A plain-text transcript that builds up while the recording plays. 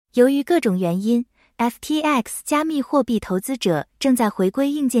由于各种原因， FTX 加密货币投资者正在回归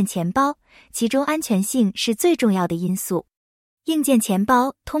硬件钱包，其中安全性是最重要的因素。硬件钱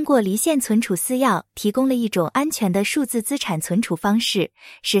包通过离线存储私钥提供了一种安全的数字资产存储方式，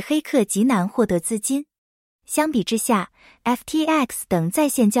使黑客极难获得资金。相比之下， FTX 等在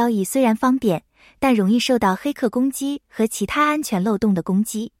线交易虽然方便，但容易受到黑客攻击和其他安全漏洞的攻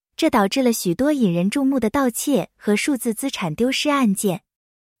击，这导致了许多引人注目的盗窃和数字资产丢失案件。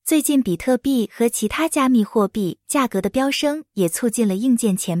最近比特币和其他加密货币价格的飙升也促进了硬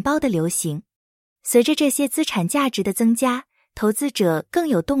件钱包的流行。随着这些资产价值的增加，投资者更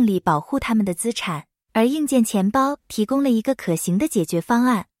有动力保护他们的资产，而硬件钱包提供了一个可行的解决方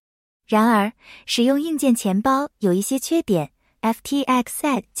案。然而，使用硬件钱包有一些缺点，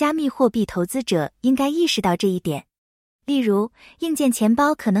 FTX 加密货币投资者应该意识到这一点。例如，硬件钱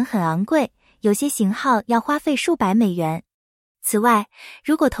包可能很昂贵，有些型号要花费数百美元。此外，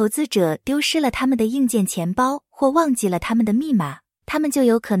如果投资者丢失了他们的硬件钱包或忘记了他们的密码，他们就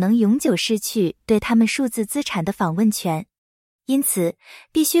有可能永久失去对他们数字资产的访问权。因此，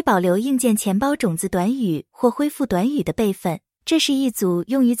必须保留硬件钱包种子短语或恢复短语的备份，这是一组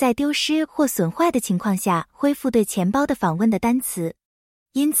用于在丢失或损坏的情况下恢复对钱包的访问的单词。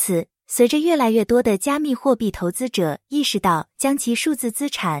因此，随着越来越多的加密货币投资者意识到将其数字资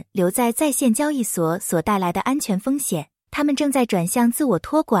产留在在线交易所所带来的安全风险，他们正在转向自我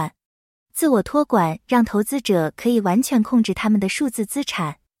托管。自我托管让投资者可以完全控制他们的数字资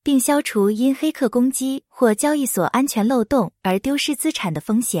产，并消除因黑客攻击或交易所安全漏洞而丢失资产的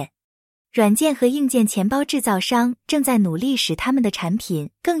风险。软件和硬件钱包制造商正在努力使他们的产品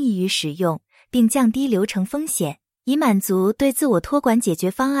更易于使用，并降低流程风险，以满足对自我托管解决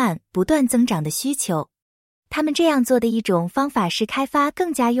方案不断增长的需求。他们这样做的一种方法是开发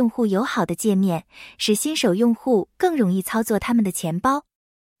更加用户友好的界面，使新手用户更容易操作他们的钱包。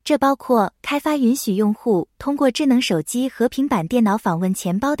这包括开发允许用户通过智能手机和平板电脑访问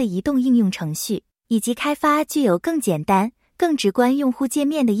钱包的移动应用程序，以及开发具有更简单、更直观用户界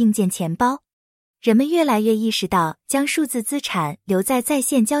面的硬件钱包。人们越来越意识到将数字资产留在在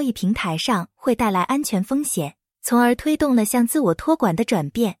线交易平台上会带来安全风险，从而推动了向自我托管的转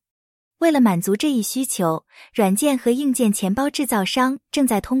变。为了满足这一需求，软件和硬件钱包制造商正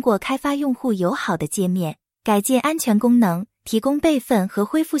在通过开发用户友好的界面，改进安全功能，提供备份和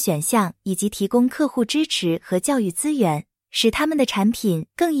恢复选项，以及提供客户支持和教育资源，使他们的产品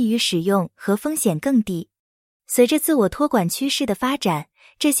更易于使用和风险更低。随着自我托管趋势的发展，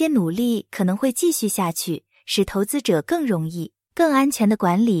这些努力可能会继续下去，使投资者更容易、更安全地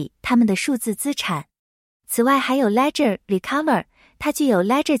管理他们的数字资产。此外，还有 Ledger Recover， 它具有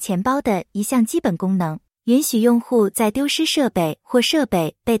Ledger 钱包的一项基本功能，允许用户在丢失设备或设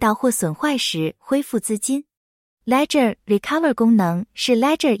备被盗或损坏时恢复资金。Ledger Recover 功能是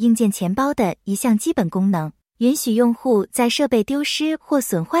Ledger 硬件钱包的一项基本功能，允许用户在设备丢失或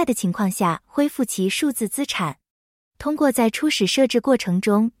损坏的情况下恢复其数字资产。通过在初始设置过程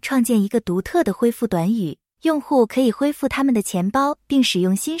中创建一个独特的恢复短语，用户可以恢复他们的钱包并使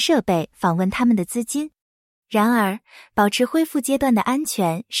用新设备访问他们的资金。然而，保持恢复阶段的安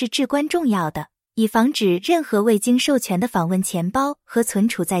全是至关重要的，以防止任何未经授权的访问钱包和存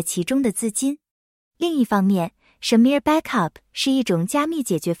储在其中的资金。另一方面，Shamir Backup 是一种加密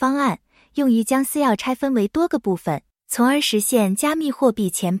解决方案，用于将私钥拆分为多个部分，从而实现加密货币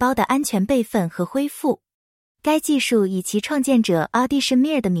钱包的安全备份和恢复。该技术以其创建者 Adi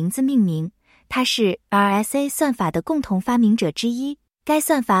Shamir 的名字命名，他是 RSA 算法的共同发明者之一。该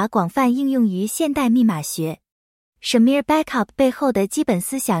算法广泛应用于现代密码学。Shamir Backup 背后的基本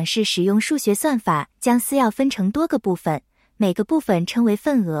思想是使用数学算法将私钥分成多个部分，每个部分称为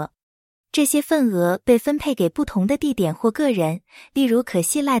份额。这些份额被分配给不同的地点或个人，例如可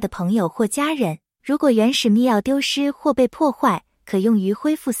信赖的朋友或家人。如果原始密钥丢失或被破坏，可用于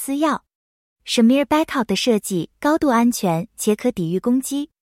恢复私钥。Shamir Backup 的设计高度安全且可抵御攻击。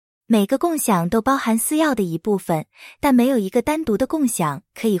每个共享都包含私钥的一部分，但没有一个单独的共享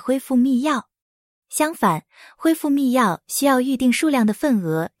可以恢复密钥。相反，恢复密钥需要预定数量的份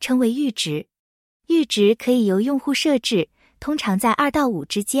额，称为阈值。阈值可以由用户设置，通常在2到5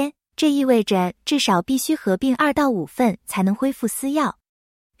之间，这意味着至少必须合并2到5份才能恢复私钥。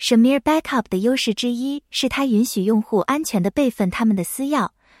Shamir Backup 的优势之一是它允许用户安全地备份他们的私钥，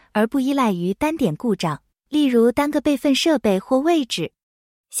而不依赖于单点故障，例如单个备份设备或位置。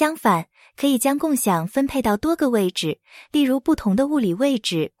相反，可以将共享分配到多个位置，例如不同的物理位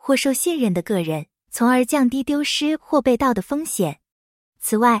置或受信任的个人，从而降低丢失或被盗的风险。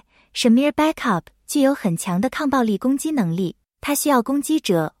此外， Shamir Backup 具有很强的抗暴力攻击能力，它需要攻击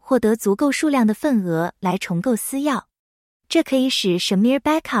者获得足够数量的份额来重构私钥。这可以使 Shamir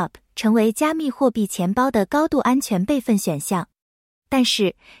Backup 成为加密货币钱包的高度安全备份选项。但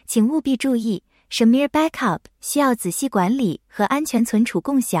是，请务必注意， Shamir Backup 需要仔细管理和安全存储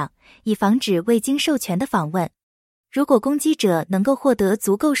共享，以防止未经授权的访问。如果攻击者能够获得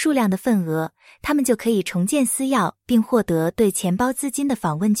足够数量的份额，他们就可以重建私钥并获得对钱包资金的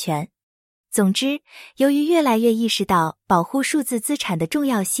访问权。总之，由于越来越意识到保护数字资产的重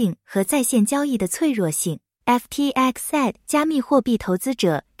要性和在线交易的脆弱性， FTX 加密货币投资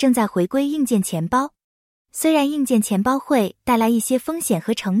者正在回归硬件钱包。虽然硬件钱包会带来一些风险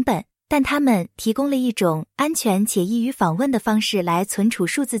和成本，但它们提供了一种安全且易于访问的方式来存储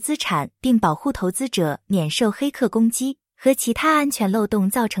数字资产，并保护投资者免受黑客攻击和其他安全漏洞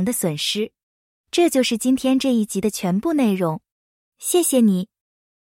造成的损失。这就是今天这一集的全部内容。谢谢你。